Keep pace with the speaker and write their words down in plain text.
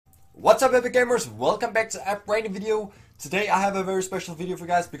What's up, epic gamers? Welcome back to a brand new video. Today I have a very special video for you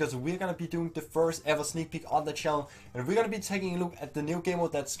guys because we're gonna be doing the first ever sneak peek on the channel, and we're gonna be taking a look at the new game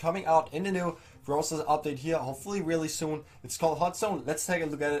mode that's coming out in the new Brawl Stars update here, hopefully really soon. It's called Hot Zone. Let's take a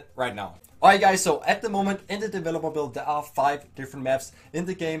look at it right now. Alright guys, so at the moment in the developer build there are 5 different maps in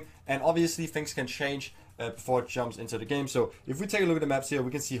the game, and obviously things can change before it jumps into the game. So if we take a look at the maps here,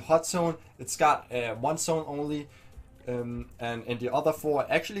 we can see Hot Zone. It's got one zone only. And in the other 4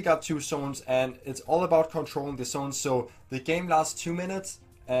 actually got 2 zones, and it's all about controlling the zones. So the game lasts 2 minutes,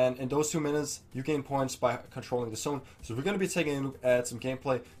 and in those 2 minutes you gain points by controlling the zone. So we're going to be taking a look at some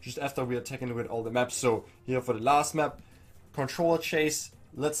gameplay just after we are taking a look at all the maps. So here for the last map, Controller Chase,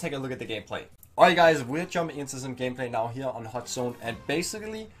 let's take a look at the gameplay. Alright guys, we're jumping into some gameplay now here on Hot Zone, and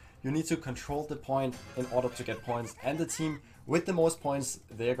basically you need to control the point in order to get points, and the team with the most points,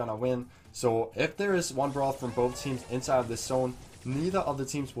 they're gonna win. So if there is one brawl from both teams inside this zone, neither of the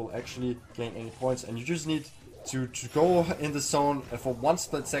teams will actually gain any points, and you just need to go in the zone for 1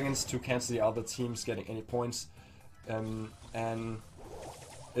 split seconds to cancel the other teams getting any points. And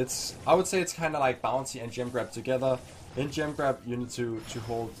it's, I would say it's kind of like Bounty and Gem Grab together. In Gem Grab you need to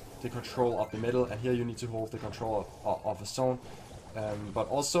hold the control of the middle, and here you need to hold the control of a zone. But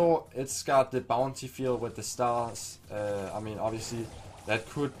also it's got the bounty feel with the stars. I mean, obviously that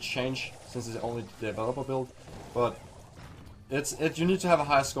could change since it's only the developer build, but you need to have a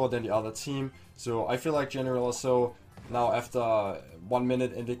higher score than the other team. So I feel like generally also now after 1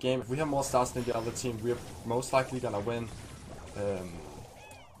 minute in the game, if we have more stars than the other team, we're most likely gonna win.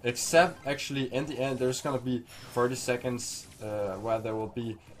 Except actually in the end there's gonna be 30 seconds where there will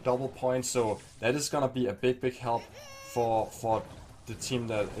be double points, so that is gonna be a big help for the team.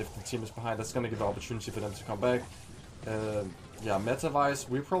 That if the team is behind, that's gonna give an opportunity for them to come back. Yeah, meta-wise,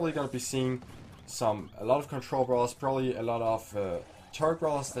 we're probably gonna be seeing a lot of control brawlers, probably a lot of turret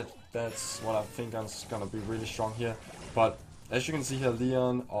brawlers. That's what I think is gonna be really strong here. But as you can see here,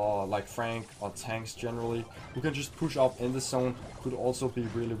 Leon or like Frank or tanks generally, who can just push up in the zone, could also be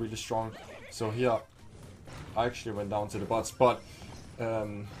really strong. So here, I actually went down to the bots, but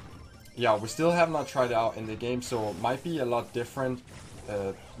yeah, we still have not tried it out in the game, so it might be a lot different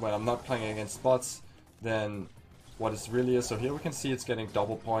when I'm not playing against bots than what it really is. So here we can see it's getting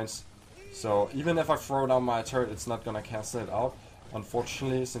double points. So even if I throw down my turret, it's not gonna cancel it out,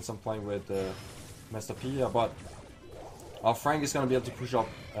 unfortunately, since I'm playing with Master P here. But our Frank is gonna be able to push up,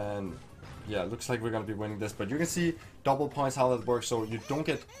 and yeah, it looks like we're gonna be winning this. But you can see double points, how that works. So you don't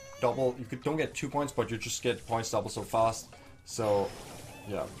get double, don't get 2 points, but you just get points double so fast. So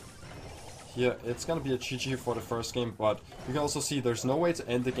yeah, here it's gonna be a GG for the first game, but you can also see there's no way to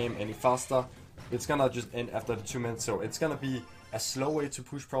end the game any faster. It's gonna just end after the 2 minutes, so it's gonna be a slow way to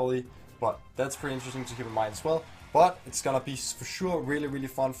push probably, but that's pretty interesting to keep in mind as well. But it's gonna be for sure really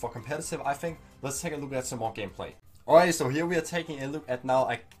fun for competitive, I think. Let's take a look at some more gameplay. Alright, so here we are taking a look at now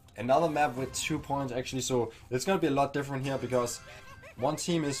another map with 2 points actually. So it's gonna be a lot different here because one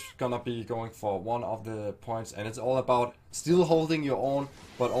team is gonna be going for one of the points, and it's all about still holding your own,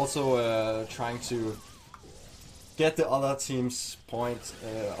 but also trying to get the other team's point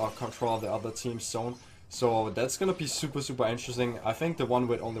or control the other team's zone. So that's gonna be super interesting. I think the one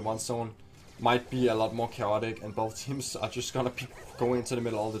with only one zone might be a lot more chaotic, and both teams are just gonna be going into the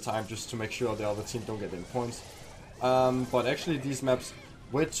middle all the time just to make sure the other team don't get any points. But actually these maps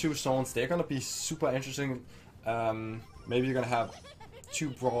with 2 zones, they're gonna be super interesting. Maybe you're gonna have 2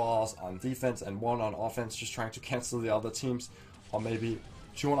 brawlers on defense and 1 on offense, just trying to cancel the other teams, or maybe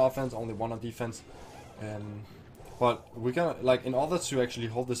 2 on offense, only 1 on defense. But we're gonna, like, in order to actually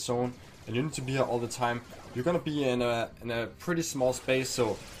hold this zone, and you need to be here all the time, you're gonna be in a pretty small space.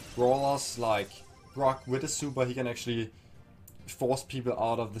 So brawlers like Brock with a super, he can actually force people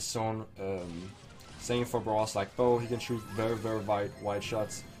out of the zone. Same for brawlers like Bo, he can shoot very wide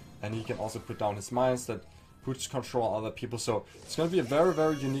shots, and he can also put down his mines that puts control on other people. So it's gonna be a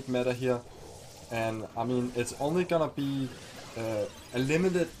very unique meta here, and I mean it's only gonna be a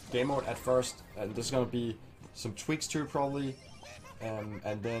limited game mode at first, and there's gonna be some tweaks to it probably,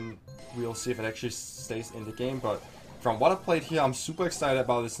 and then we'll see if it actually stays in the game. But from what I've played here, I'm super excited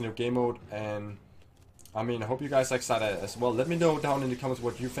about this new game mode, and I mean I hope you guys are excited as well. Let me know down in the comments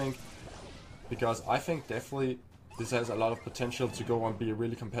what you think, because I think definitely this has a lot of potential to go and be a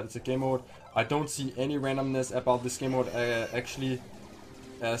really competitive game mode. I don't see any randomness about this game mode actually,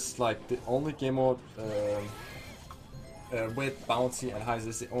 as like the only game mode with Bounty and Heist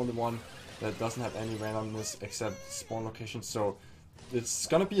is the only one that doesn't have any randomness except spawn locations. So it's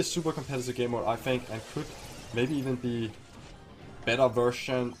gonna be a super competitive game mode, I think, and could maybe even be better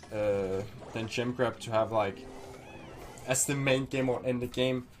version than Gem Grab to have like as the main game mode in the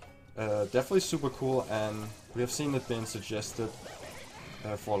game. Definitely super cool, and we have seen it being suggested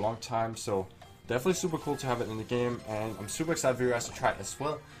for a long time, so definitely super cool to have it in the game, and I'm super excited for you guys to try it as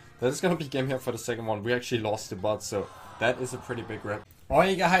well. That is gonna be game here for the second one. We actually lost the bots, so that is a pretty big rip.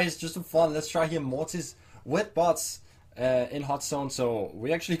 Alright guys, just for fun, let's try here Mortis with bots in hot zone. So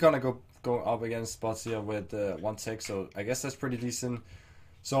we're actually gonna go up against bots here with 1 tick, so I guess that's pretty decent.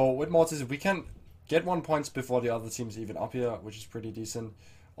 So with Mortis, we can get 1 point before the other team's even up here, which is pretty decent.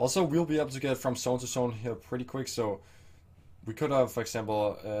 Also, we'll be able to get from zone to zone here pretty quick, so we could have, for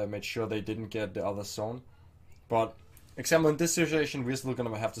example, made sure they didn't get the other zone. But, example, in this situation, we're still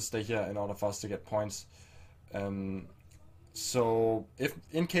gonna have to stay here in order for us to get points. So, if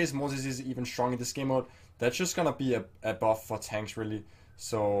in case Mortis is even strong in this game mode, that's just gonna be a buff for tanks, really.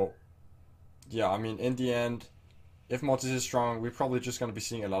 So, yeah, I mean, in the end, if Mortis is strong, we're probably just gonna be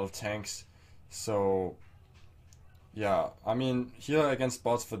seeing a lot of tanks. So, yeah, I mean, here against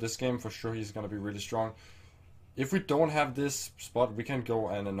bots for this game, for sure he's gonna be really strong. If we don't have this spot, we can go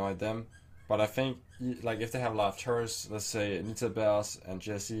and annoy them. But I think, like, if they have a lot of turrets, let's say Nita Bears and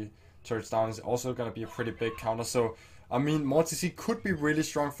Jesse, turrets down is also gonna be a pretty big counter. So, I mean, Mortis could be really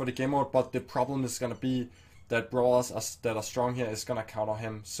strong for the game mode, but the problem is gonna be that brawlers that are strong here is gonna counter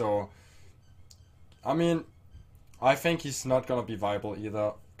him. So, I mean, I think he's not gonna be viable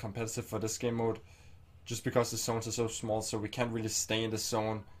either, competitive for this game mode, just because the zones are so small, so we can't really stay in the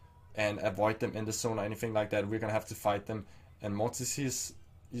zone and avoid them in the zone or anything like that. We're gonna have to fight them, and Mortis is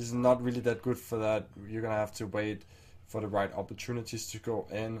not really that good for that. You're gonna have to wait for the right opportunities to go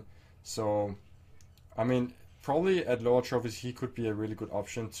in. So, I mean, probably at lower trophies he could be a really good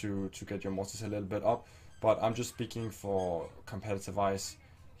option to get your Mortis a little bit up, but I'm just speaking for competitive wise.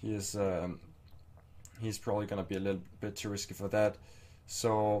 He's probably gonna be a little bit too risky for that.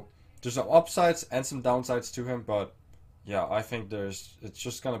 So there's some upsides and some downsides to him, but yeah, I think it's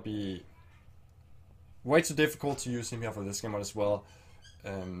just gonna be way too difficult to use him here for this game mode as well,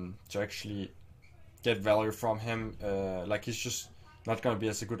 to actually get value from him. Like, he's just not gonna be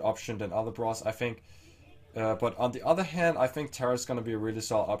as a good option than other brawls, I think. But on the other hand, I think Terra's gonna be a really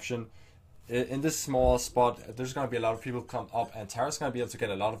solid option. In this small spot, there's gonna be a lot of people come up, and Terra's gonna be able to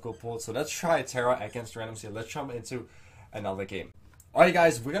get a lot of gold pulls. So let's try Terra against randoms here. Let's jump into another game. Alright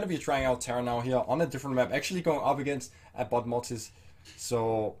guys, we're gonna be trying out Terra now here on a different map, actually going up against a bot Mortis.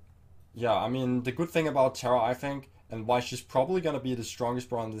 So yeah, I mean, the good thing about Terra, I think, and why she's probably gonna be the strongest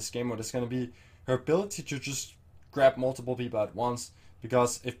brawler in this game mode, is gonna be her ability to just grab multiple people at once.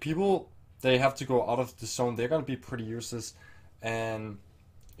 Because if people, they have to go out of the zone, they're gonna be pretty useless. And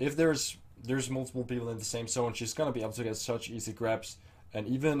if there's multiple people in the same zone, she's gonna be able to get such easy grabs. And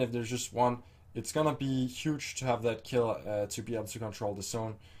even if there's just one, it's gonna be huge to have that kill, to be able to control the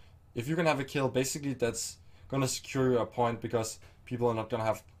zone. If you can have a kill, basically that's gonna secure you a point, because people are not gonna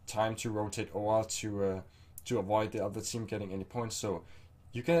have time to rotate over to avoid the other team getting any points. So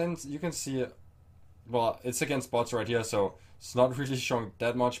you can see, well, it's against bots right here, so it's not really showing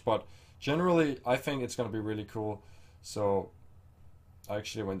that much, but generally I think it's gonna be really cool. So I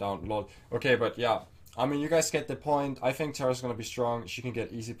actually went down, lol. Okay, but yeah, I mean, you guys get the point. I think Terra's gonna be strong. She can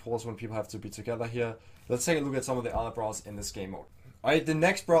get easy pulls when people have to be together here. Let's take a look at some of the other brawls in this game mode. Alright, the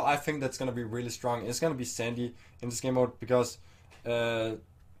next brawl I think that's gonna be really strong is gonna be Sandy in this game mode, because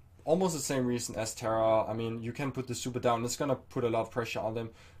almost the same reason as Terra. I mean, you can put the super down. It's gonna put a lot of pressure on them.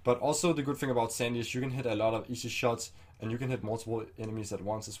 But also the good thing about Sandy is you can hit a lot of easy shots, and you can hit multiple enemies at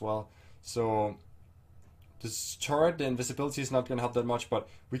once as well. So this turret, the invisibility is not gonna help that much, but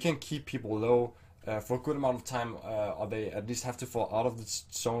we can keep people low for a good amount of time, or they at least have to fall out of the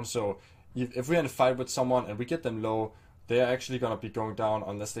zone. So if we're in a fight with someone and we get them low, they're actually gonna be going down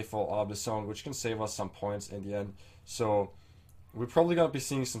unless they fall out of the zone, which can save us some points in the end. So we're probably gonna be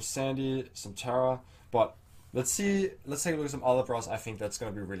seeing some Sandy, some Terra, but let's take a look at some other brawls. I think that's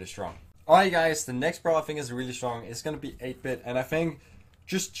gonna be really strong. Alright guys, the next brawl I think is really strong. It's gonna be 8-bit, and I think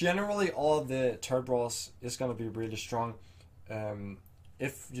just generally all of the turret brawls is gonna be really strong.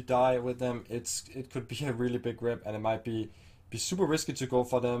 If you die with them, it could be a really big rip, and it might be super risky to go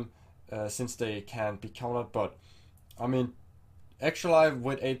for them, since they can be countered. But I mean, extra life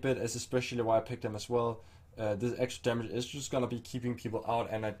with 8-bit is especially why I picked them as well. This extra damage is just gonna be keeping people out,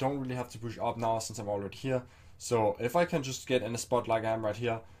 and I don't really have to push up now since I'm already here. So if I can just get in a spot like I am right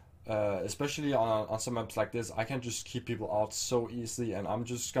here, especially on some maps like this, I can just keep people out so easily, and I'm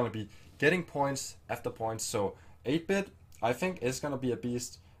just gonna be getting points after points. So 8-bit, I think, is gonna be a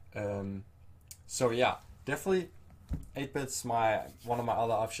beast. So yeah, definitely 8-bit's one of my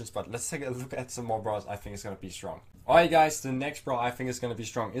other options. But let's take a look at some more brawls I think is gonna be strong. Alright guys, the next brawl I think is gonna be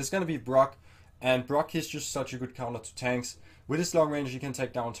strong is gonna be Brock. And Brock is just such a good counter to tanks. with his long range, he can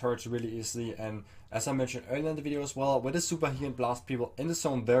take down turrets really easily. And as I mentioned earlier in the video as well, with his super, he can blast people in the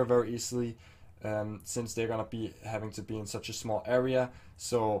zone very easily, since they're gonna be having to be in such a small area.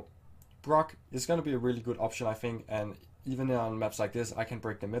 So Brock is gonna be a really good option, I think. And even on maps like this, I can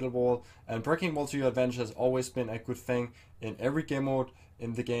break the middle wall, and breaking wall to your advantage has always been a good thing in every game mode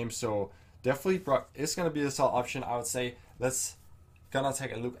in the game. So definitely Brock is gonna be a solid option, I would say. Let's gonna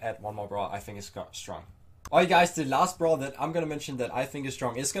take a look at one more brawl I think is strong. Alright guys, the last brawl that I'm gonna mention that I think is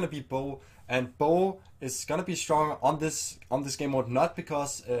strong is gonna be Bo, and Bo is gonna be strong on this game mode, not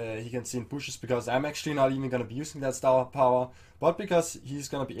because he can see in bushes, because I'm actually not even gonna be using that star power, but because he's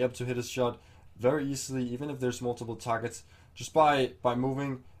gonna be able to hit his shot very easily, even if there's multiple targets. Just by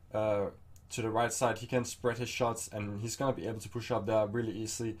moving to the right side, he can spread his shots, and he's gonna be able to push up there really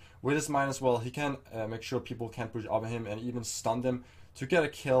easily. With his mine as well, he can make sure people can't push up on him, and even stun them to get a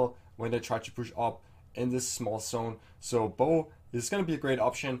kill when they try to push up in this small zone. So Bo is gonna be a great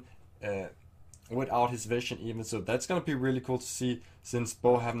option without his vision even. So that's gonna be really cool to see, since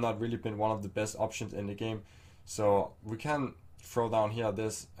Bo have not really been one of the best options in the game. So we can throw down here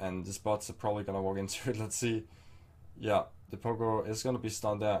this, and the bots are probably gonna walk into it. Let's see. Yeah, the pogo is gonna be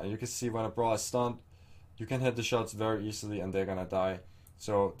stunned there, and you can see when a brawl is stunned, you can hit the shots very easily and they're gonna die.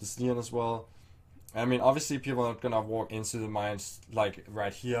 So this Leon as well. I mean, obviously people are not gonna walk into the mines like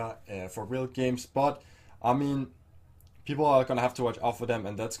right here for real games, but I mean, people are gonna have to watch out for them,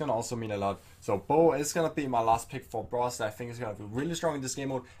 and that's gonna also mean a lot. So Bo is gonna be my last pick for Brawl Stars. I think is gonna be really strong in this game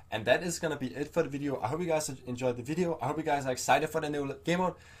mode, and that is gonna be it for the video. I hope you guys enjoyed the video. I hope you guys are excited for the new game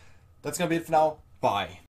mode. That's gonna be it for now. Bye.